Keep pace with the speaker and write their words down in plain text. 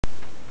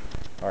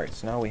Alright,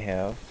 so now we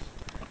have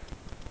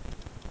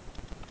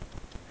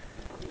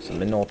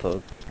some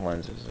Minolta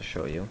lenses to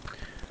show you.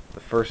 The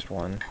first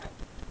one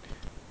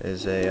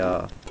is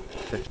a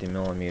 50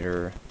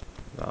 millimeter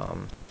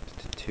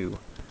to 2.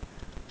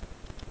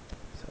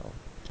 So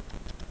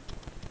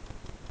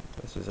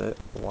this is it,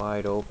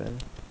 wide open.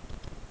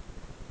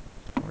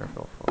 I wonder if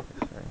it'll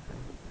focus or anything.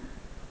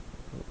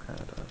 Ooh, kind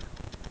of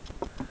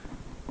does.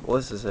 Well,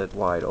 this is it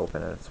wide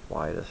open at its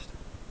widest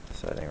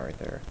setting right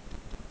there.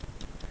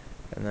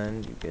 And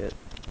then you get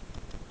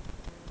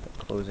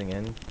closing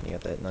in, you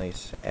got that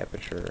nice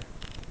aperture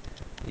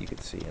that you can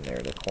see in there,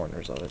 the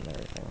corners of it and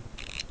everything.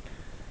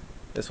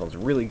 This one's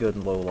really good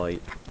in low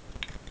light.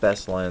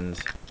 Best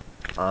lens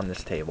on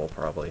this table,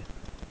 probably.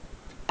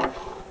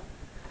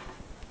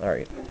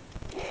 Alright,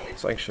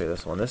 so I can show you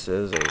this one. This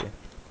is a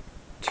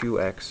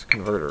 2x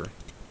converter.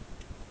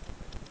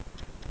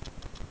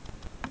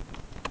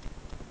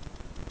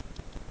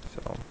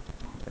 So,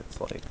 it's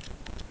like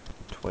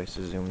twice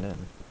as zoomed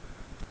in.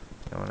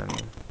 You know what I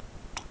mean?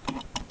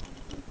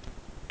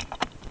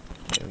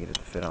 Maybe get it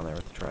to fit on there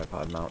with the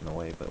tripod mount in the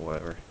way, but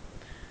whatever.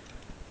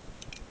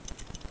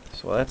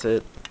 So that's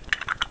it.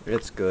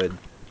 It's good.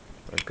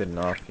 It's good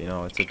enough, you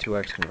know, it's a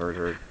 2x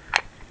converter.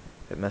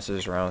 It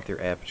messes around with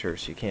your aperture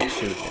so you can't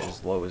shoot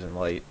as low as in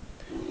light.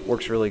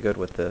 Works really good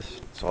with this,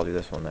 so I'll do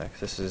this one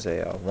next. This is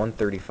a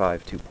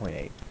 135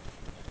 2.8.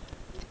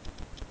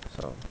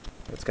 So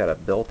it's got a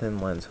built-in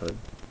lens hood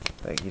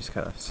that you just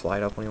kind of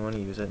slide up when you want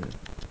to use it and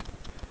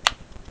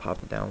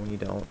pop it down when you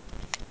don't.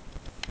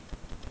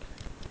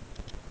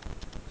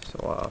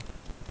 So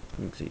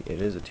you can see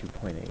it is a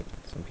 2.8.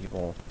 Some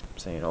people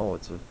saying, oh,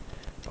 it's a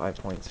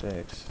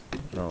 5.6.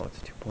 No, it's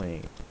a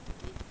 2.8.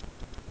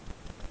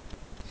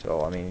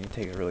 So, I mean, it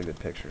takes really good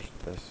pictures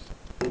with this.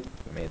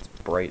 I mean, it's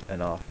bright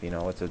enough, you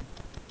know, it's a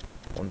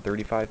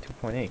 135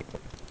 2.8.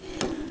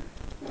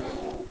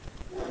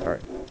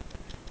 Alright.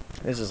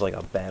 This is like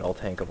a battle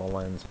tank of a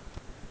lens.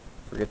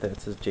 Forget that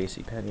it says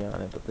JCPenney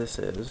on it, but this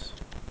is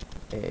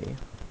a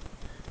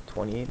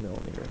 28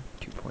 millimeter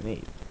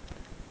 2.8.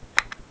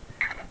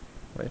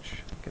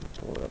 Which, I can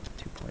pull it up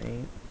to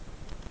 2.8.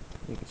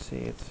 You can see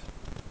it's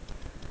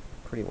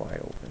pretty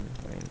wide open.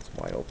 I mean, it's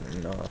wide open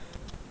enough.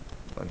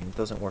 I mean, it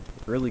doesn't work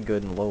really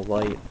good in low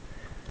light,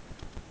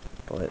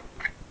 but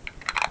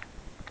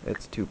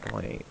it's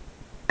 2.8.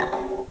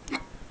 So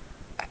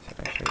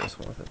actually this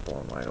one with it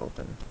blown wide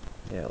open.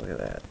 Yeah, look at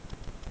that.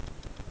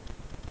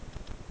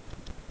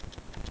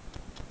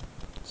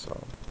 So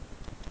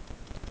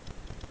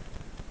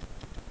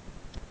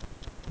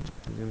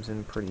zooms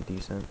in pretty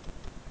decent.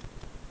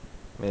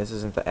 I mean, this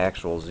isn't the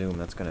actual zoom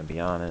that's going to be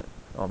on it.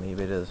 Oh,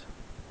 maybe it is.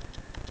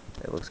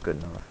 It looks good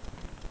enough.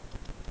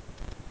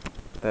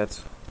 But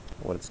that's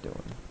what it's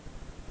doing.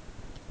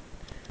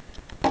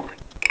 And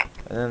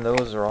then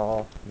those are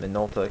all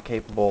Minolta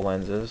capable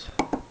lenses.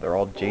 They're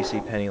all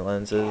JCPenney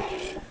lenses,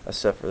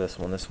 except for this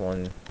one. This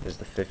one is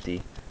the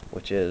 50,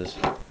 which is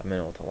a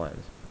Minolta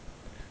lens.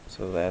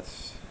 So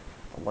that's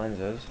the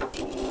lenses.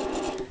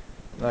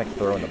 And I can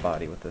throw in the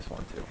body with this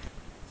one too.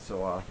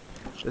 So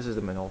this is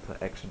the Minolta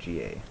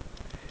XG-A.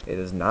 It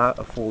is not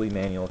a fully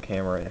manual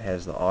camera. It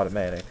has the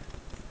automatic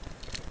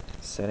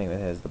setting that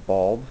has the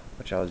bulb,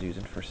 which I was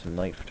using for some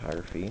night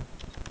photography,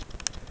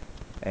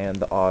 and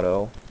the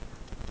auto,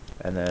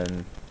 and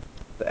then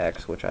the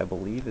X, which I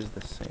believe is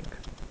the sync.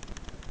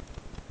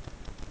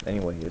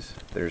 Anyways,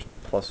 there's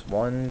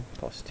 +1,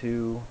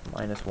 +2,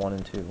 -1,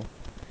 and 2.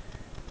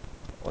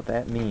 What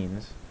that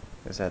means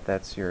is that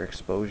that's your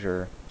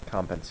exposure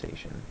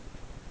compensation,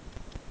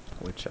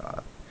 which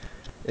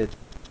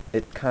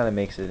it kind of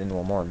makes it into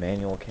a more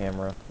manual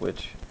camera,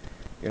 which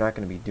you're not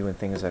going to be doing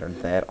things that are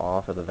that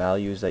off of the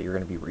values that you're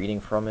going to be reading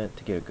from it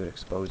to get a good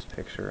exposed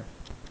picture.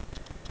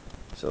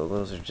 So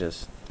those are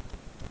just,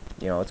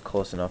 you know, it's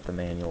close enough to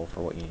manual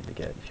for what you need to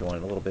get. If you want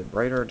it a little bit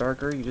brighter or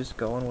darker, you just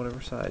go on whatever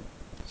side.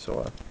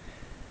 So,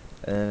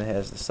 and then it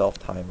has the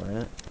self-timer in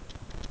it,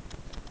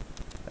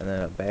 and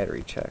then a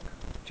battery check.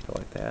 You go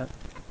like that.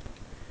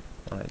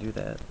 When I do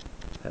that,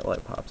 that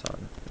light pops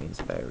on. It means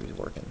the battery's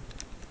working.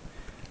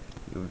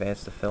 You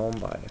advance the film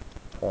by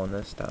pulling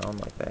this down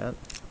like that,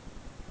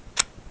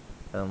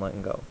 and then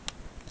letting go.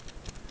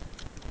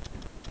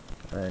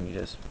 And then you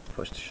just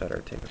push the shutter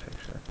to take a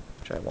picture,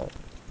 which I won't,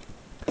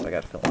 because I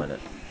got film in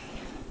it.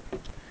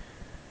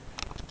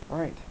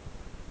 Alright,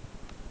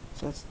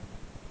 so that's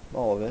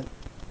all of it.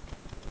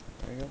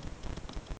 There you go.